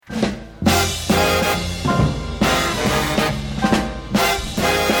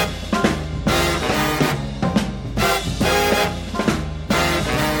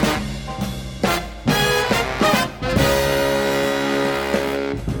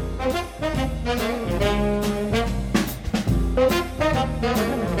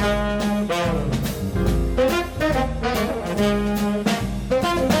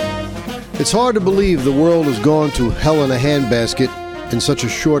It's hard to believe the world has gone to hell in a handbasket in such a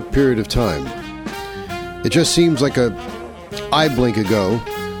short period of time. It just seems like a eye blink ago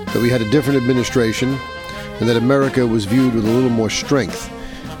that we had a different administration and that America was viewed with a little more strength.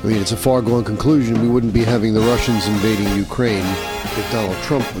 I mean, it's a far-going conclusion we wouldn't be having the Russians invading Ukraine if Donald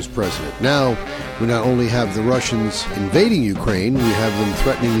Trump was president. Now, we not only have the Russians invading Ukraine, we have them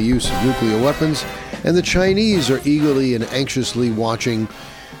threatening the use of nuclear weapons, and the Chinese are eagerly and anxiously watching,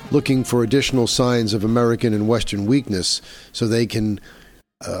 looking for additional signs of American and Western weakness so they can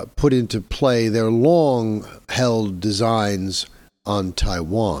put into play their long-held designs on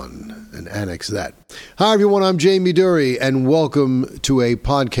Taiwan and annex that. Hi, everyone. I'm Jamie Durie, and welcome to a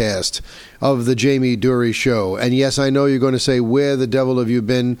podcast of The Jamie Durie Show. And yes, I know you're going to say, where the devil have you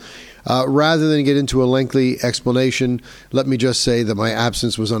been? Rather than get into a lengthy explanation, let me just say that my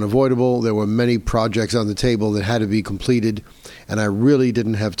absence was unavoidable. There were many projects on the table that had to be completed, and I really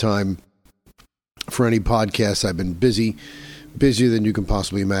didn't have time for any podcasts. I've been busier than you can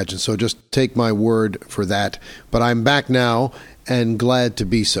possibly imagine. So just take my word for that. But I'm back now and glad to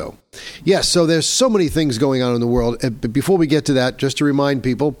be so. Yes, so there's so many things going on in the world. But before we get to that, just to remind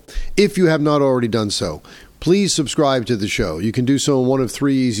people, if you have not already done so, please subscribe to the show. You can do so in one of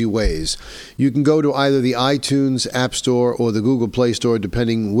three easy ways. You can go to either the iTunes App Store or the Google Play Store,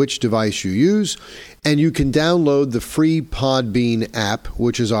 depending which device you use, and you can download the free Podbean app,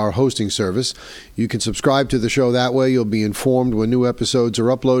 which is our hosting service. You can subscribe to the show that way. You'll be informed when new episodes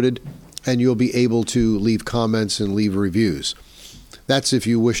are uploaded, and you'll be able to leave comments and leave reviews. That's if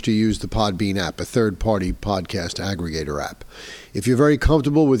you wish to use the Podbean app, a third-party podcast aggregator app. If you're very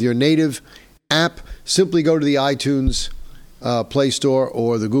comfortable with your native app, simply go to the iTunes Play Store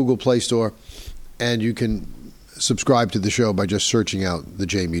or the Google Play Store, and you can subscribe to the show by just searching out The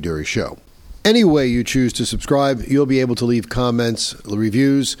Jamie Durie Show. Any way you choose to subscribe, you'll be able to leave comments,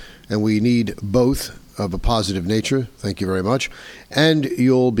 reviews, and we need both of a positive nature. Thank you very much. And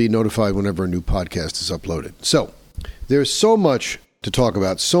you'll be notified whenever a new podcast is uploaded. So, there's so much to talk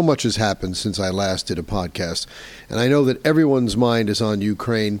about. So much has happened since I last did a podcast, and I know that everyone's mind is on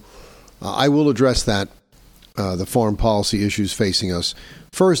Ukraine. I will address that, the foreign policy issues facing us.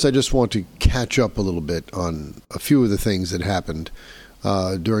 First, I just want to catch up a little bit on a few of the things that happened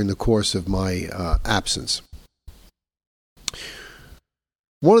during the course of my absence.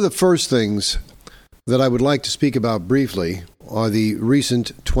 One of the first things that I would like to speak about briefly are the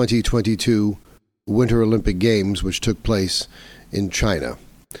recent 2022 Winter Olympic Games, which took place in China.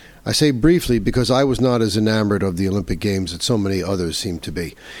 I say briefly because I was not as enamored of the Olympic Games as so many others seem to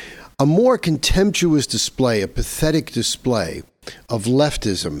be. A more contemptuous display, a pathetic display of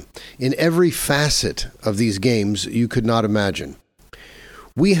leftism in every facet of these games you could not imagine.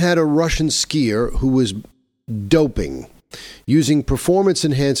 We had a Russian skier who was doping, using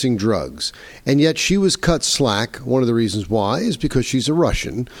performance-enhancing drugs, and yet she was cut slack. One of the reasons why is because she's a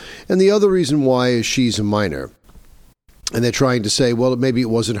Russian, and the other reason why is she's a minor. And they're trying to say, well, maybe it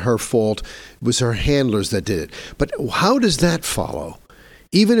wasn't her fault, it was her handlers that did it. But how does that follow?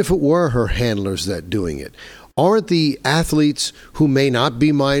 Even if it were her handlers that doing it, aren't the athletes who may not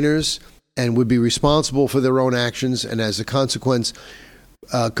be minors and would be responsible for their own actions and as a consequence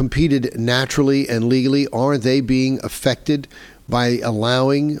competed naturally and legally, aren't they being affected by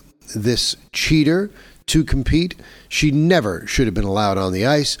allowing this cheater to compete? She never should have been allowed on the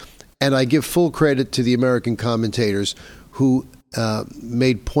ice. And I give full credit to the American commentators who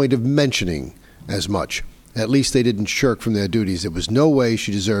made point of mentioning as much. At least they didn't shirk from their duties. There was no way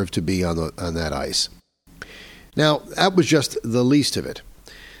she deserved to be on that ice. Now, that was just the least of it.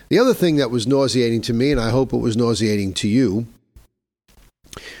 The other thing that was nauseating to me, and I hope it was nauseating to you,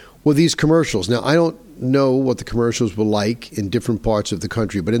 were these commercials. Now, I don't know what the commercials were like in different parts of the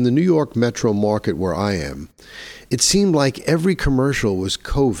country, but in the New York metro market where I am, it seemed like every commercial was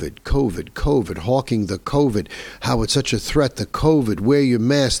COVID, hawking the COVID, how it's such a threat, the COVID, wear your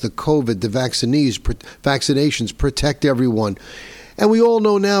mask, the COVID, the vaccinations protect everyone. And we all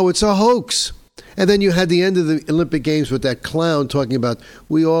know now it's a hoax. And then you had the end of the Olympic Games with that clown talking about,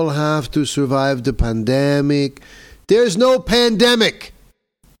 we all have to survive the pandemic. There's no pandemic.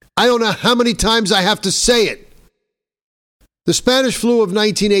 I don't know how many times I have to say it. The Spanish flu of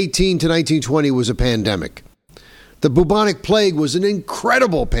 1918 to 1920 was a pandemic. The bubonic plague was an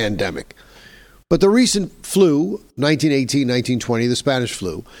incredible pandemic. But the recent flu, 1918, 1920, the Spanish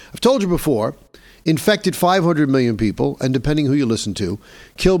flu, I've told you before, infected 500 million people, and depending who you listen to,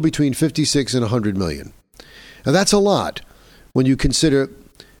 killed between 56 and 100 million. Now that's a lot when you consider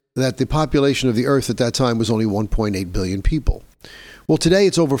that the population of the earth at that time was only 1.8 billion people. Well, today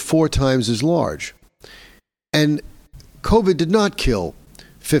it's over 4 times as large. And COVID did not kill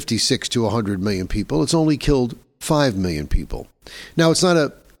 56 to 100 million people. It's only killed 5 million people. Now, it's not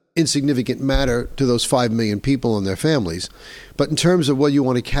an insignificant matter to those 5 million people and their families, but in terms of what you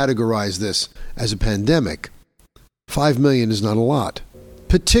want to categorize this as a pandemic, 5 million is not a lot,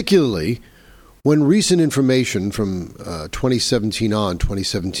 particularly when recent information from 2017,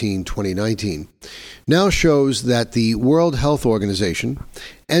 2019, now shows that the World Health Organization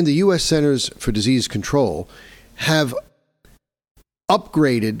and the U.S. Centers for Disease Control have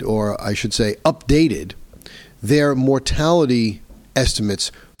upgraded, or I should say updated, their mortality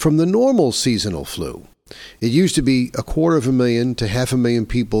estimates from the normal seasonal flu. It used to be 250,000 to 500,000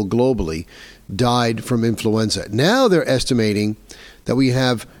 people globally died from influenza. Now they're estimating that we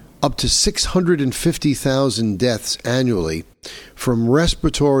have up to 650,000 deaths annually from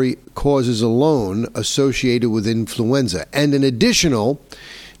respiratory causes alone associated with influenza, and an additional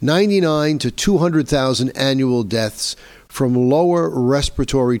 99 to 200,000 annual deaths from lower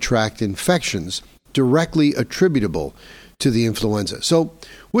respiratory tract infections directly attributable to the influenza. So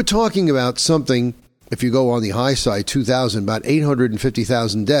we're talking about something, if you go on the high side, 2,000, about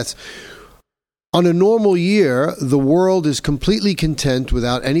 850,000 deaths. On a normal year, the world is completely content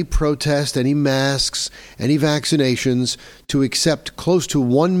without any protest, any masks, any vaccinations to accept close to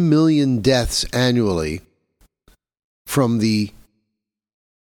 1 million deaths annually from the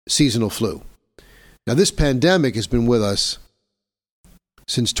seasonal flu. Now, this pandemic has been with us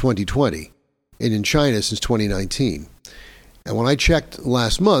since 2020 and in China since 2019. And when I checked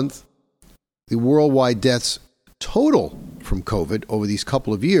last month, the worldwide deaths total from COVID over these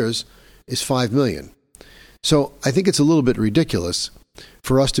couple of years is 5 million. So I think it's a little bit ridiculous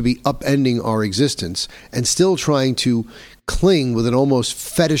for us to be upending our existence and still trying to cling with an almost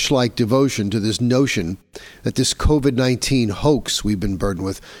fetish-like devotion to this notion that this COVID-19 hoax we've been burdened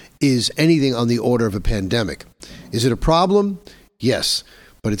with is anything on the order of a pandemic. Is it a problem? Yes,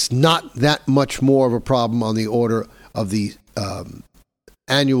 but it's not that much more of a problem on the order of the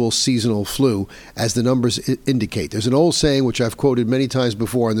annual seasonal flu as the numbers indicate. There's an old saying, which I've quoted many times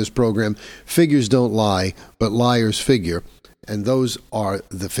before in this program: figures don't lie, but liars figure, and those are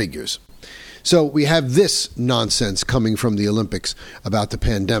the figures. So we have this nonsense coming from the Olympics about the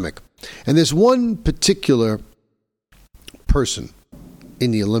pandemic. And there's one particular person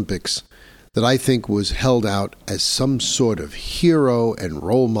in the Olympics that I think was held out as some sort of hero and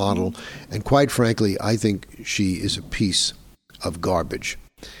role model, and quite frankly, I think she is a piece of garbage.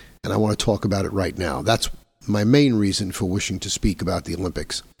 And I want to talk about it right now. That's my main reason for wishing to speak about the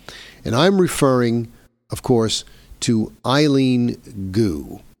Olympics. And I'm referring, of course, to Eileen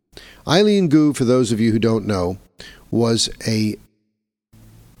Gu. Eileen Gu, for those of you who don't know, was a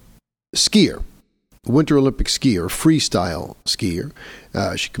skier, Winter Olympic skier, freestyle skier.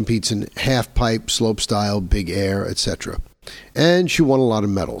 She competes in half pipe, slope style, big air, etc. And she won a lot of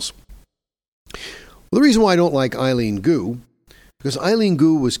medals. Well, the reason why I don't like Eileen Gu, because Eileen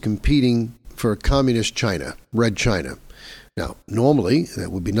Gu was competing for communist China, Red China. Now, normally, there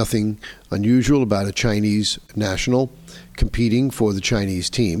would be nothing unusual about a Chinese national competing for the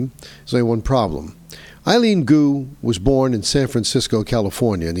Chinese team. There's only one problem. Eileen Gu was born in San Francisco,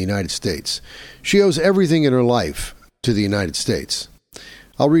 California, in the United States. She owes everything in her life to the United States.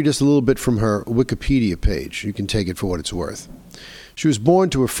 I'll read just a little bit from her Wikipedia page. You can take it for what it's worth. She was born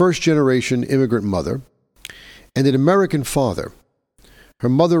to a first-generation immigrant mother and an American father. Her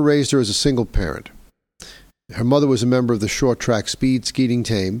mother raised her as a single parent. Her mother was a member of the short-track speed skating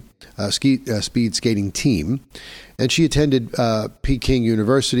team, and she attended Peking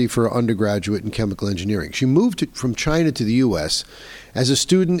University for her undergraduate in chemical engineering. She moved from China to the U.S. as a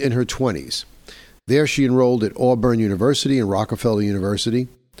student in her 20s. There she enrolled at Auburn University and Rockefeller University.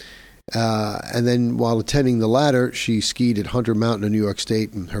 And then while attending the latter, she skied at Hunter Mountain in New York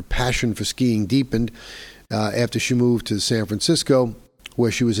State, and her passion for skiing deepened after she moved to San Francisco, where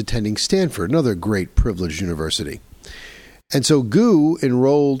she was attending Stanford, another great privileged university. And so Gu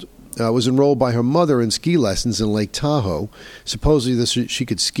was enrolled by her mother in ski lessons in Lake Tahoe, supposedly that she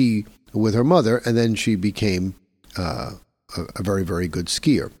could ski with her mother, and then she became a very, very good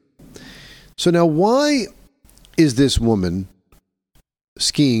skier. So now, why is this woman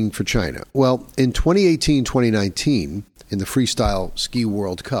skiing for China? Well, in 2018-2019, in the Freestyle Ski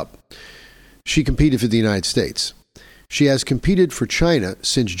World Cup, she competed for the United States. She has competed for China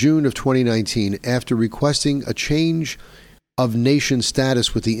since June of 2019 after requesting a change of nation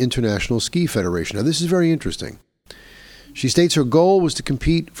status with the International Ski Federation. Now, this is very interesting. She states her goal was to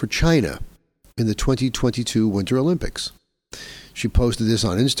compete for China in the 2022 Winter Olympics. She posted this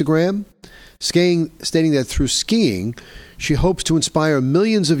on Instagram, stating that through skiing, she hopes to inspire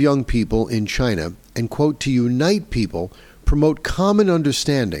millions of young people in China and, quote, to unite people promote common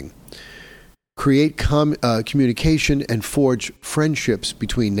understanding, create communication, and forge friendships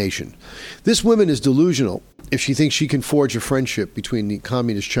between nations. This woman is delusional if she thinks she can forge a friendship between the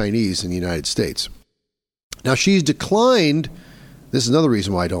communist Chinese and the United States. Now, she's declined, this is another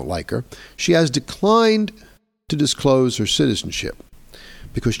reason why I don't like her, she has declined to disclose her citizenship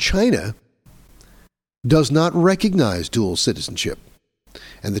because China does not recognize dual citizenship.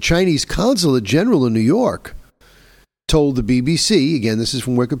 And the Chinese consulate general in New York told the BBC, again, this is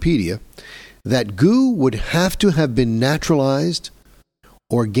from Wikipedia, that Gu would have to have been naturalized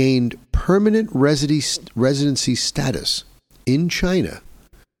or gained permanent residency status in China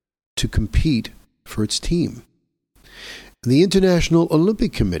to compete for its team. The International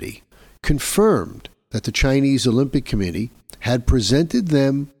Olympic Committee confirmed that the Chinese Olympic Committee had presented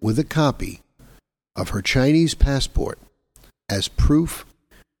them with a copy of her Chinese passport as proof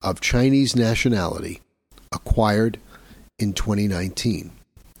of Chinese nationality acquired in 2019.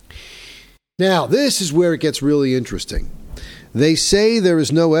 Now, this is where it gets really interesting. They say there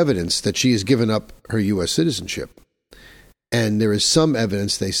is no evidence that she has given up her U.S. citizenship, and there is some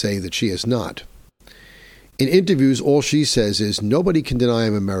evidence they say that she has not. In interviews, all she says is, nobody can deny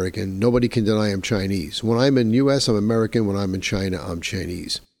I'm American, nobody can deny I'm Chinese. When I'm in U.S., I'm American. When I'm in China, I'm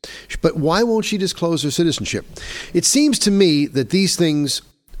Chinese. But why won't she disclose her citizenship? It seems to me that these things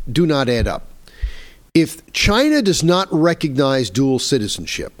do not add up. If China does not recognize dual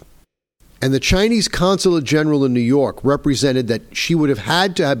citizenship, and the Chinese consulate general in New York represented that she would have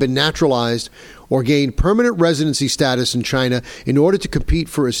had to have been naturalized or gained permanent residency status in China in order to compete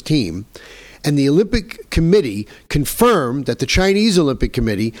for his team, and the Olympic Committee confirmed that the Chinese Olympic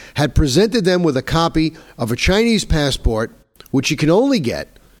Committee had presented them with a copy of a Chinese passport, which you can only get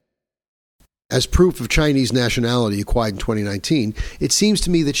as proof of Chinese nationality acquired in 2019, it seems to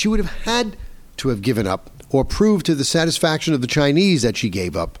me that she would have had to have given up or proved to the satisfaction of the Chinese that she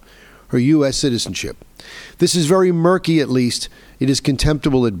gave up her U.S. citizenship. This is very murky, at least. It is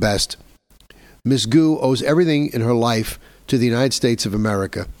contemptible at best. Ms. Gu owes everything in her life to the United States of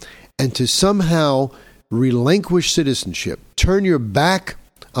America, and to somehow relinquish citizenship, turn your back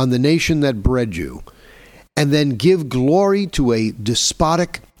on the nation that bred you, and then give glory to a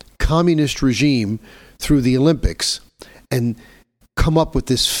despotic communist regime through the Olympics, and come up with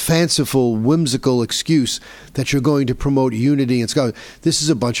this fanciful, whimsical excuse that you're going to promote unity and scholarship. This is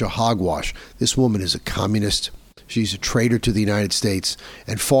a bunch of hogwash. This woman is a communist. She's a traitor to the United States,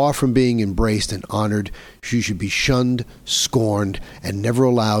 and far from being embraced and honored, she should be shunned, scorned, and never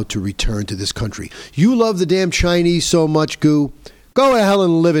allowed to return to this country. You love the damn Chinese so much, Gu. Go to hell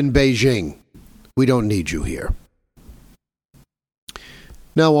and live in Beijing. We don't need you here.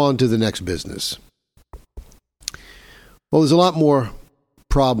 Now on to the next business. Well, there's a lot more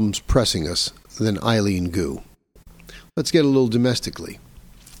problems pressing us than Eileen Gu. Let's get a little domestically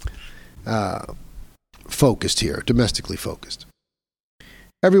focused here, domestically focused.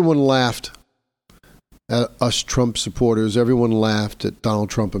 Everyone laughed at us Trump supporters. Everyone laughed at Donald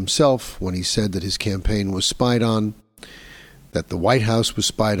Trump himself when he said that his campaign was spied on, that the White House was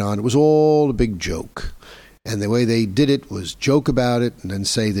spied on. It was all a big joke. And the way they did it was joke about it and then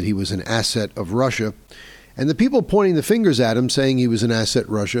say that he was an asset of Russia. And the people pointing the fingers at him, saying he was an asset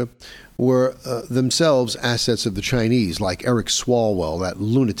Russia, were themselves assets of the Chinese, like Eric Swalwell, that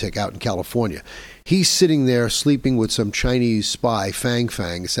lunatic out in California. He's sitting there sleeping with some Chinese spy, Fang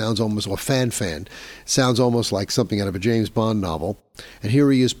Fang. It sounds almost, or Fan Fan. It sounds almost like something out of a James Bond novel. And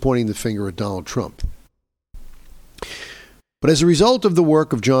here he is pointing the finger at Donald Trump. But as a result of the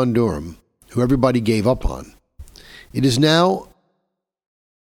work of John Durham, who everybody gave up on, it is now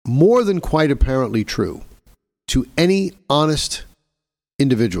more than quite apparently true to any honest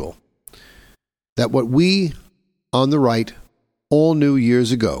individual that what we on the right all knew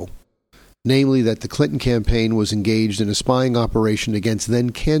years ago, namely that the Clinton campaign was engaged in a spying operation against then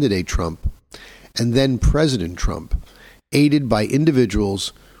candidate Trump and then President Trump, aided by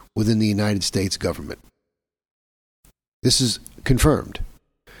individuals within the United States government. This is confirmed.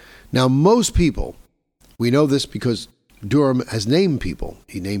 Now, most people, we know this because Durham has named people.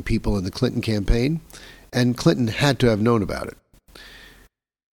 He named people in the Clinton campaign, and Clinton had to have known about it,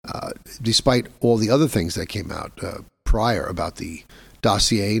 despite all the other things that came out prior about the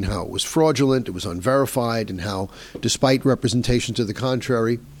dossier and how it was fraudulent, it was unverified, and how, despite representation to the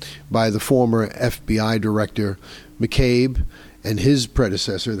contrary by the former FBI director McCabe and his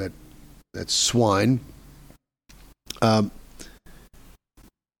predecessor, that swine,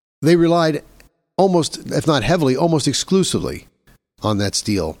 they relied almost, if not heavily, almost exclusively on that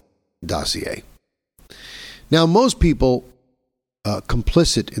Steele dossier. Now, most people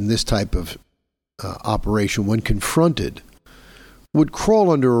complicit in this type of operation, when confronted would crawl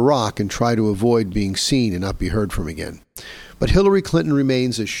under a rock and try to avoid being seen and not be heard from again. But Hillary Clinton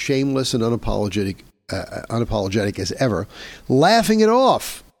remains as shameless and unapologetic as ever, laughing it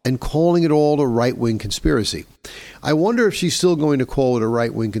off and calling it all a right-wing conspiracy. I wonder if she's still going to call it a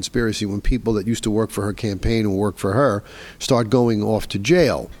right-wing conspiracy when people that used to work for her campaign and work for her start going off to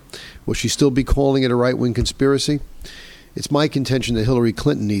jail. Will she still be calling it a right-wing conspiracy? It's my contention that Hillary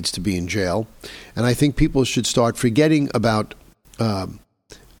Clinton needs to be in jail, and I think people should start forgetting about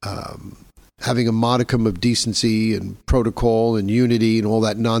having a modicum of decency and protocol and unity and all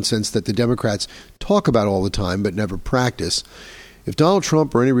that nonsense that the Democrats talk about all the time but never practice. If Donald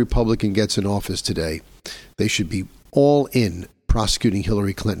Trump or any Republican gets in office today, they should be all in prosecuting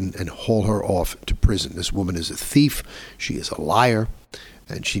Hillary Clinton and haul her off to prison. This woman is a thief, she is a liar,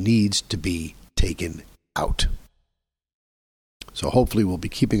 and she needs to be taken out. So hopefully we'll be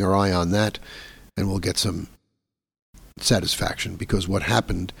keeping our eye on that and we'll get some satisfaction, because what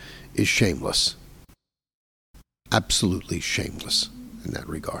happened is shameless. Absolutely shameless in that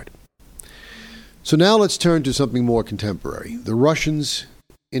regard. So now let's turn to something more contemporary. The Russians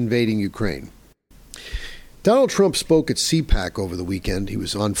invading Ukraine. Donald Trump spoke at CPAC over the weekend. He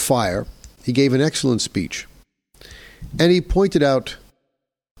was on fire. He gave an excellent speech. And he pointed out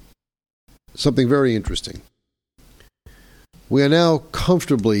something very interesting. We are now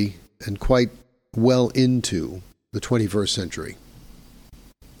comfortably and quite well into the 21st century.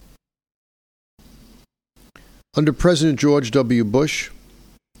 Under President George W. Bush,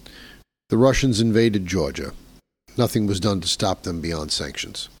 the Russians invaded Georgia. Nothing was done to stop them beyond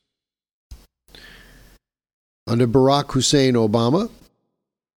sanctions. Under Barack Hussein Obama,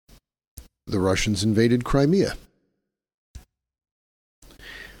 the Russians invaded Crimea.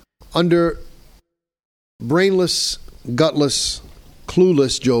 Under brainless, gutless,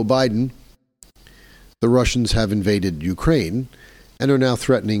 clueless Joe Biden, the Russians have invaded Ukraine and are now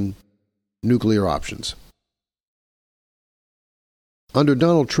threatening nuclear options. Under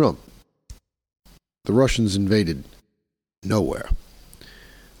Donald Trump, the Russians invaded nowhere.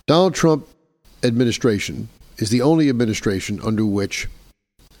 Donald Trump administration is the only administration under which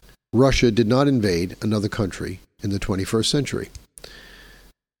Russia did not invade another country in the 21st century.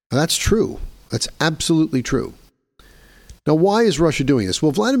 Now, that's true. That's absolutely true. Now, why is Russia doing this?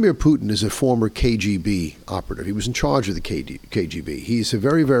 Well, Vladimir Putin is a former KGB operative. He was in charge of the KGB. He's a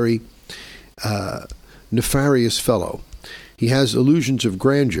very, very nefarious fellow. He has illusions of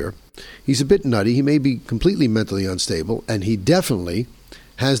grandeur. He's a bit nutty. He may be completely mentally unstable, and he definitely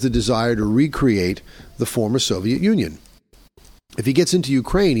has the desire to recreate the former Soviet Union. If he gets into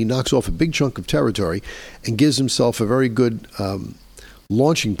Ukraine, he knocks off a big chunk of territory and gives himself a very good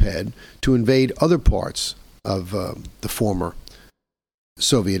launching pad to invade other parts of the former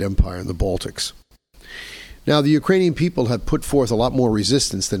Soviet Empire in the Baltics. Now, the Ukrainian people have put forth a lot more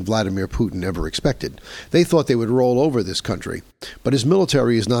resistance than Vladimir Putin ever expected. They thought they would roll over this country, but his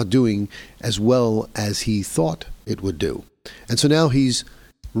military is not doing as well as he thought it would do. And so now he's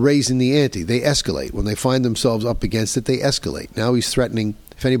raising the ante. They escalate. When they find themselves up against it, they escalate. Now he's threatening,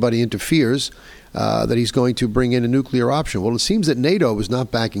 if anybody interferes, that he's going to bring in a nuclear option. Well, it seems that NATO is not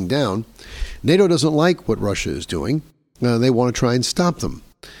backing down. NATO doesn't like what Russia is doing. They want to try and stop them.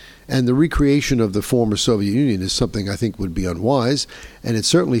 And the recreation of the former Soviet Union is something I think would be unwise, and it's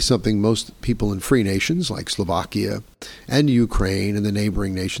certainly something most people in free nations like Slovakia and Ukraine and the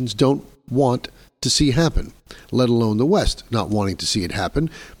neighboring nations don't want to see happen, let alone the West not wanting to see it happen,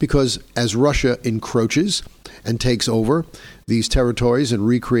 because as Russia encroaches and takes over these territories and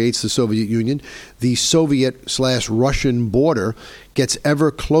recreates the Soviet Union, the Soviet/Russian border gets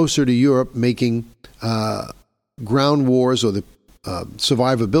ever closer to Europe, making ground wars or the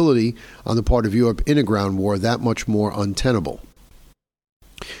survivability on the part of Europe in a ground war that much more untenable.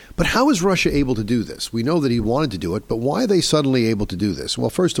 But how is Russia able to do this? We know that he wanted to do it, but why are they suddenly able to do this?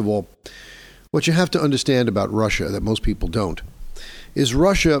 Well, first of all, what you have to understand about Russia that most people don't is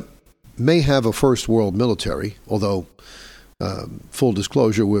Russia may have a first world military, although full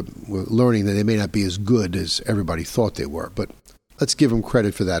disclosure, we're learning that they may not be as good as everybody thought they were. But let's give them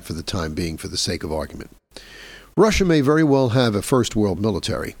credit for that for the time being, for the sake of argument. Russia may very well have a first world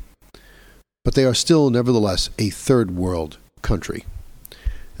military, but they are still, nevertheless, a third world country.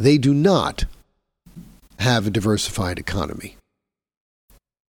 They do not have a diversified economy.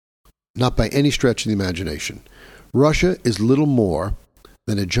 Not by any stretch of the imagination. Russia is little more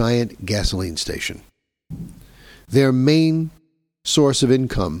than a giant gasoline station. Their main source of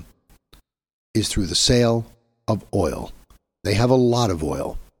income is through the sale of oil. They have a lot of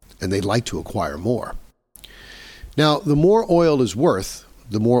oil, and they'd like to acquire more. Now, the more oil is worth,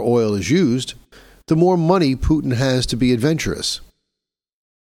 the more oil is used, the more money Putin has to be adventurous.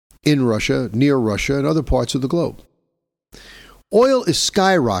 in Russia, near Russia, and other parts of the globe. Oil is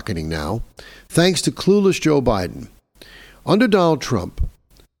skyrocketing now, thanks to clueless Joe Biden. Under Donald Trump,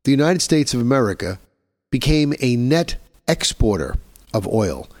 the United States of America became a net exporter of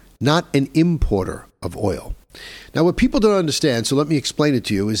oil, not an importer of oil. Now, what people don't understand, so let me explain it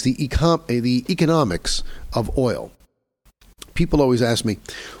to you, is the economics of oil. People always ask me,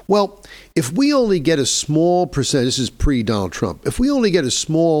 well, if we only get a small percentage, this is pre-Donald Trump, if we only get a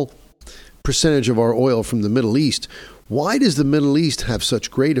small percentage of our oil from the Middle East, why does the Middle East have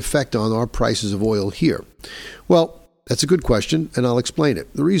such great effect on our prices of oil here? Well, that's a good question, and I'll explain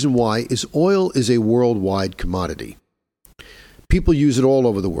it. The reason why is oil is a worldwide commodity. People use it all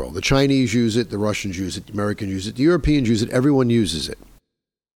over the world. The Chinese use it, the Russians use it, the Americans use it, the Europeans use it, everyone uses it.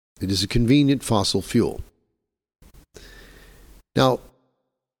 It is a convenient fossil fuel. Now,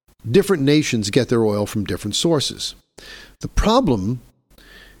 different nations get their oil from different sources. The problem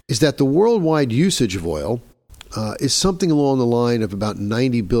is that the worldwide usage of oil is something along the line of about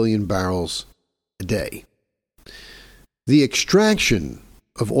 90 billion barrels a day. The extraction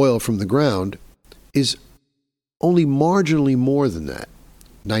of oil from the ground is only marginally more than that,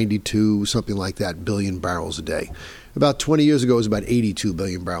 92, something like that, billion barrels a day. About 20 years ago, it was about 82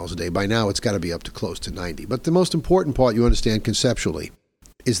 billion barrels a day. By now, it's got to be up to close to 90. But the most important part you understand conceptually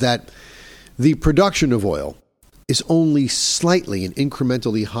is that the production of oil is only slightly and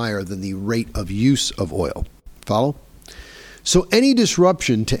incrementally higher than the rate of use of oil. Follow? So any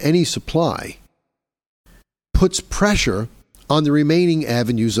disruption to any supply puts pressure on the remaining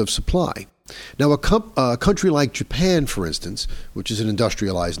avenues of supply. Now, a country like Japan, for instance, which is an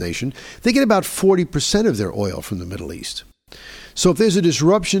industrialized nation, they get about 40% of their oil from the Middle East. So if there's a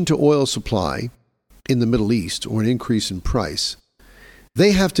disruption to oil supply in the Middle East or an increase in price,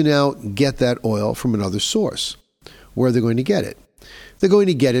 they have to now get that oil from another source. Where are they going to get it? They're going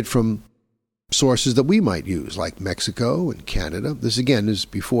to get it from sources that we might use, like Mexico and Canada. This, again, is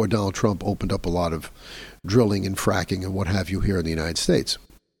before Donald Trump opened up a lot of drilling and fracking and what have you here in the United States.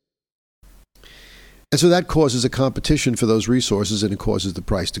 And so that causes a competition for those resources, and it causes the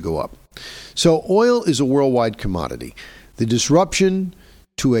price to go up. So oil is a worldwide commodity. The disruption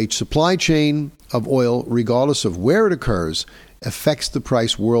to a supply chain of oil, regardless of where it occurs, affects the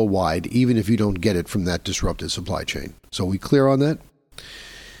price worldwide, even if you don't get it from that disrupted supply chain. So are we clear on that?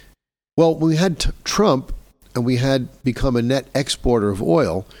 Well, when we had Trump and we had become a net exporter of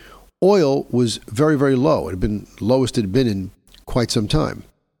oil, oil was very, very low. It had been lowest it had been in quite some time.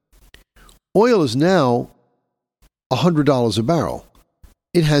 Oil is now $100 a barrel.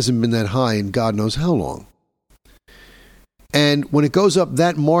 It hasn't been that high in God knows how long. And when it goes up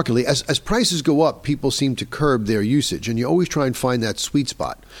that markedly, as prices go up, people seem to curb their usage. And you always try and find that sweet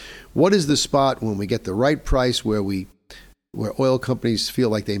spot. What is the spot when we get the right price where oil companies feel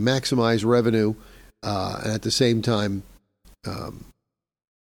like they maximize revenue and at the same time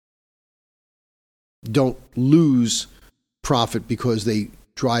don't lose profit because they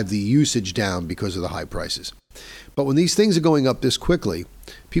drive the usage down because of the high prices. But when these things are going up this quickly,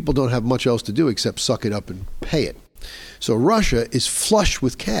 people don't have much else to do except suck it up and pay it. So Russia is flush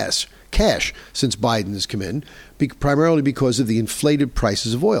with cash since Biden has come in, primarily because of the inflated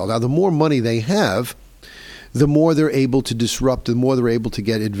prices of oil. Now, the more money they have, the more they're able to disrupt, the more they're able to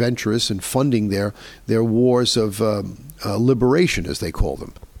get adventurous in funding their wars of liberation, as they call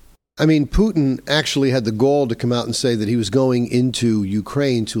them. I mean, Putin actually had the gall to come out and say that he was going into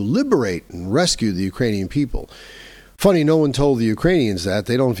Ukraine to liberate and rescue the Ukrainian people. Funny, no one told the Ukrainians that.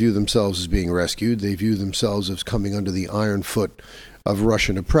 They don't view themselves as being rescued. They view themselves as coming under the iron foot of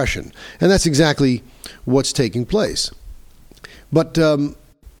Russian oppression. And that's exactly what's taking place. But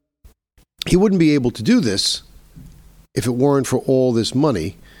he wouldn't be able to do this if it weren't for all this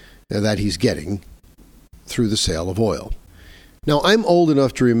money that he's getting through the sale of oil. Now, I'm old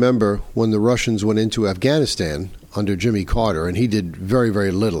enough to remember when the Russians went into Afghanistan under Jimmy Carter, and he did very,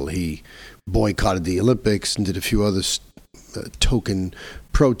 very little. He boycotted the Olympics and did a few other token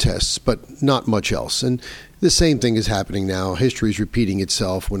protests, but not much else. And the same thing is happening now. History is repeating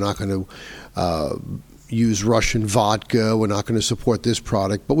itself. We're not going to use Russian vodka. We're not going to support this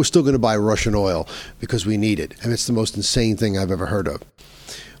product, but we're still going to buy Russian oil because we need it. And it's the most insane thing I've ever heard of.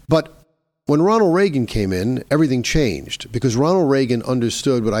 But when Ronald Reagan came in, everything changed because Ronald Reagan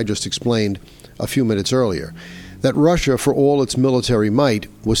understood what I just explained a few minutes earlier, that Russia, for all its military might,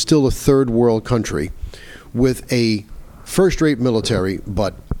 was still a third world country with a first-rate military,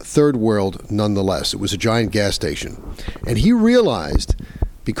 but third world nonetheless. It was a giant gas station. And he realized,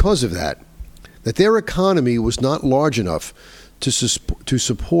 because of that their economy was not large enough to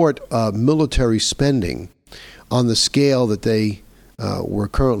support military spending on the scale that they were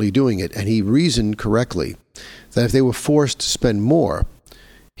currently doing it, and he reasoned correctly that if they were forced to spend more,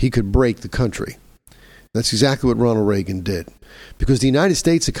 he could break the country. That's exactly what Ronald Reagan did. Because the United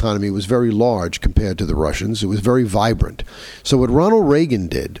States economy was very large compared to the Russians. It was very vibrant. So what Ronald Reagan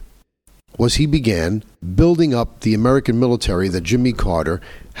did was he began building up the American military that Jimmy Carter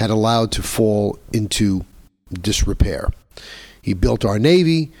had allowed to fall into disrepair. He built our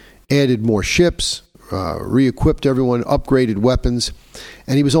Navy, added more ships, re-equipped everyone, upgraded weapons,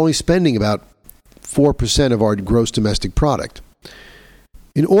 and he was only spending about 4% of our gross domestic product.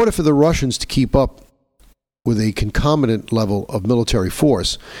 In order for the Russians to keep up with a concomitant level of military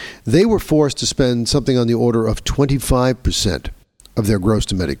force, they were forced to spend something on the order of 25% of their gross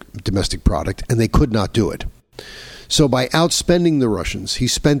domestic product, and they could not do it. So by outspending the Russians, he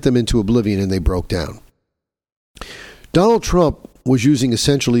spent them into oblivion and they broke down. Donald Trump was using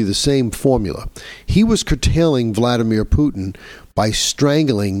essentially the same formula. He was curtailing Vladimir Putin by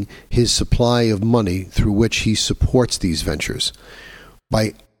strangling his supply of money through which he supports these ventures,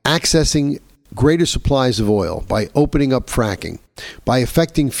 by accessing greater supplies of oil, by opening up fracking, by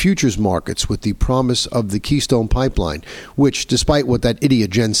affecting futures markets with the promise of the Keystone Pipeline, which, despite what that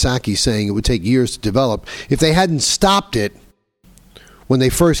idiot Jen Psaki saying it would take years to develop, if they hadn't stopped it when they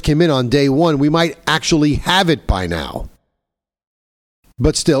first came in on day one, we might actually have it by now.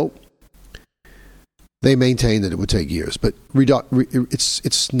 But still, they maintain that it would take years. But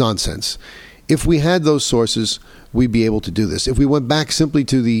it's nonsense. If we had those sources, we'd be able to do this. If we went back simply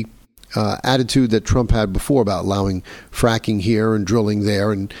to the attitude that Trump had before about allowing fracking here and drilling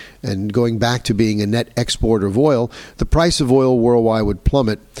there and going back to being a net exporter of oil, the price of oil worldwide would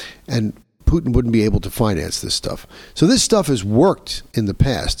plummet and Putin wouldn't be able to finance this stuff. So this stuff has worked in the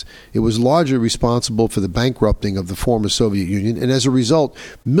past. It was largely responsible for the bankrupting of the former Soviet Union, and as a result,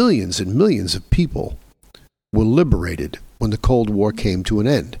 millions and millions of people were liberated when the Cold War came to an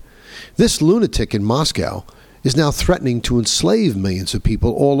end. This lunatic in Moscow is now threatening to enslave millions of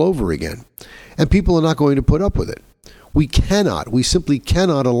people all over again, and people are not going to put up with it. We simply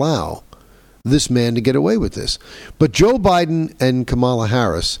cannot allow this man to get away with this. But Joe Biden and Kamala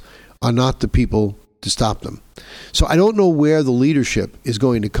Harris are not the people to stop them. So I don't know where the leadership is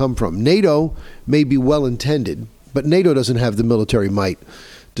going to come from. NATO may be well-intended, but NATO doesn't have the military might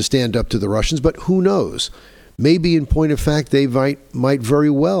to stand up to the Russians, but who knows? Maybe in point of fact, they might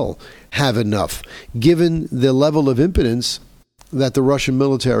very well have enough, given the level of impotence that the Russian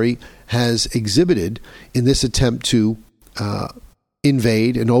military has exhibited in this attempt to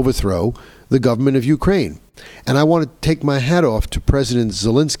invade and overthrow the government of Ukraine. And I want to take my hat off to President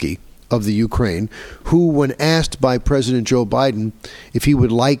Zelensky of the Ukraine, who, when asked by President Joe Biden if he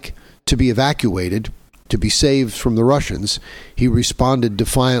would like to be evacuated, to be saved from the Russians, he responded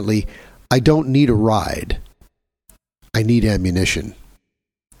defiantly, "I don't need a ride. I need ammunition."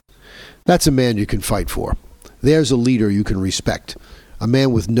 That's a man you can fight for. There's a leader you can respect, a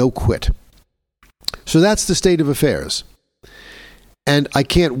man with no quit. So that's the state of affairs. And I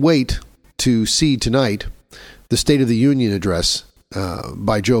can't wait to see tonight the State of the Union address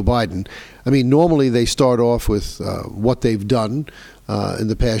by Joe Biden. I mean, normally they start off with what they've done in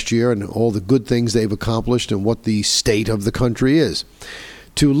the past year and all the good things they've accomplished and what the state of the country is.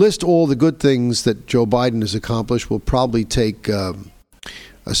 To list all the good things that Joe Biden has accomplished will probably take a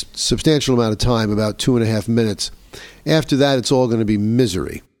substantial amount of time, about 2.5 minutes. After that, it's all going to be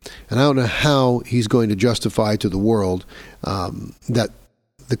misery. And I don't know how he's going to justify to the world that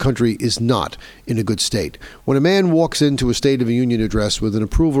the country is not in a good state. When a man walks into a State of the Union address with an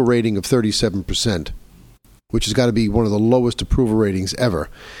approval rating of 37%, which has got to be one of the lowest approval ratings ever,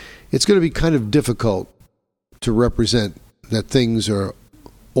 it's going to be kind of difficult to represent that things are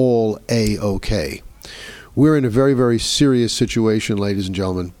all A-OK. We're in a very, very serious situation, ladies and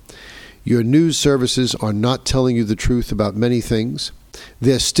gentlemen. Your news services are not telling you the truth about many things.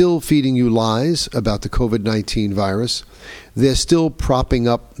 They're still feeding you lies about the COVID-19 virus. They're still propping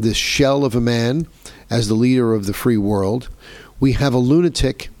up this shell of a man as the leader of the free world. We have a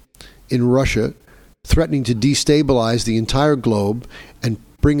lunatic in Russia threatening to destabilize the entire globe and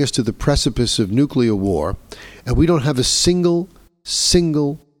bring us to the precipice of nuclear war. And we don't have a single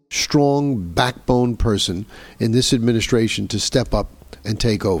strong backbone person in this administration to step up and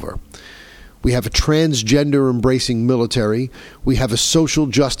take over. We have a transgender embracing military. We have a social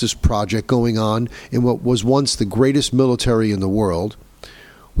justice project going on in what was once the greatest military in the world.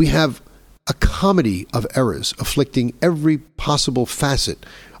 We have a comedy of errors afflicting every possible facet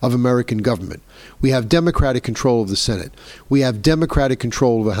of American government. We have Democratic control of the Senate. We have Democratic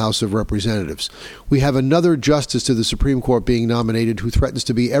control of the House of Representatives. We have another justice to the Supreme Court being nominated who threatens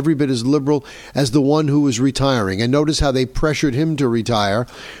to be every bit as liberal as the one who is retiring. And notice how they pressured him to retire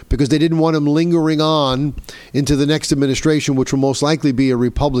because they didn't want him lingering on into the next administration, which will most likely be a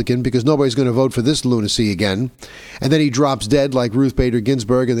Republican because nobody's going to vote for this lunacy again. And then he drops dead like Ruth Bader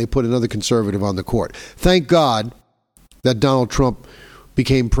Ginsburg and they put another conservative on the court. Thank God that Donald Trump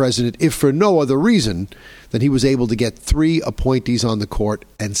became president, if for no other reason than he was able to get 3 appointees on the court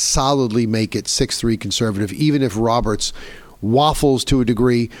and solidly make it 6-3 conservative. Even if Roberts waffles to a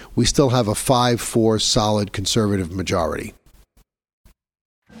degree, we still have a 5-4 solid conservative majority.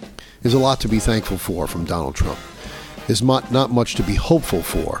 There's a lot to be thankful for from Donald Trump. There's not much to be hopeful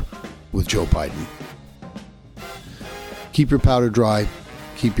for with Joe Biden. Keep your powder dry.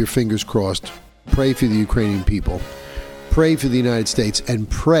 Keep your fingers crossed. Pray for the Ukrainian people. Pray for the United States and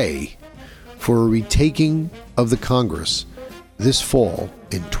pray for a retaking of the Congress this fall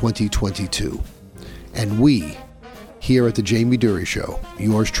in 2022. And we, here at the Jamie Durie Show,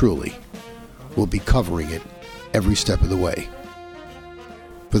 yours truly, will be covering it every step of the way.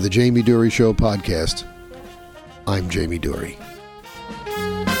 For the Jamie Durie Show podcast, I'm Jamie Durie.